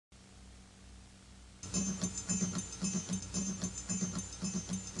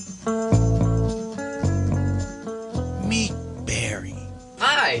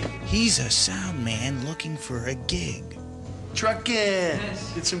He's a sound man looking for a gig. Truckin'.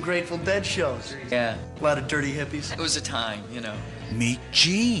 Did some Grateful Dead shows. Yeah. A lot of dirty hippies. It was a time, you know. Meet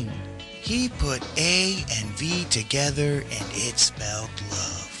Gene. He put A and V together and it spelled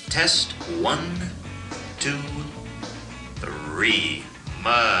love. Test 1, 2, 3.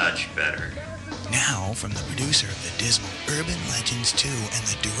 Much better. Now, from the producer of the dismal Urban Legends 2 and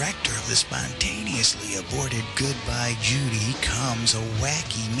the director of the spontaneously aborted Goodbye Judy comes a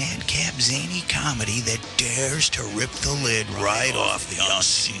wacky, madcap, zany comedy that dares to rip the lid right off the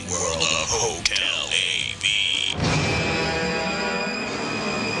unseen world of Hotel AV.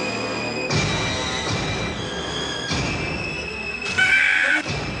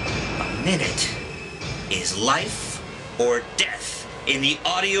 A minute is life or death in the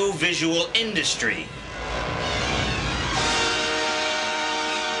audio-visual industry.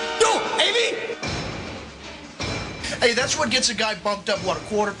 Yo, AV! Hey, that's what gets a guy bumped up, what, a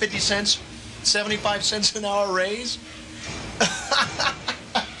quarter, 50 cents? 75 cents an hour raise?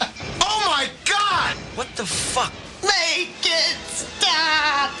 Oh my God! What the fuck? Make it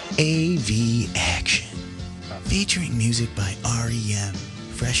stop! AV Action. Featuring music by R.E.M.,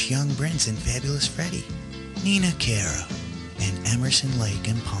 Fresh Young Prince and Fabulous Freddie, Nina Cara, and Emerson, Lake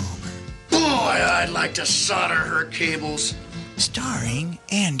and Palmer. Boy, I'd like to solder her cables. Starring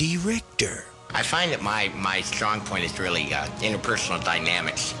Andy Richter. I find that my strong point is really interpersonal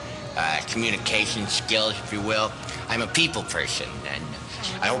dynamics, communication skills, if you will. I'm a people person, and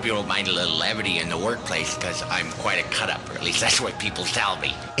I hope you don't mind a little levity in the workplace, because I'm quite a cut-up, or at least that's what people tell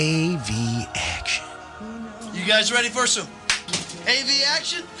me. AV Action. You guys ready for some AV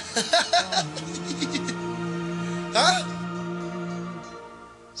action? Huh?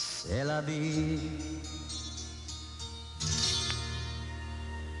 C'est la vie.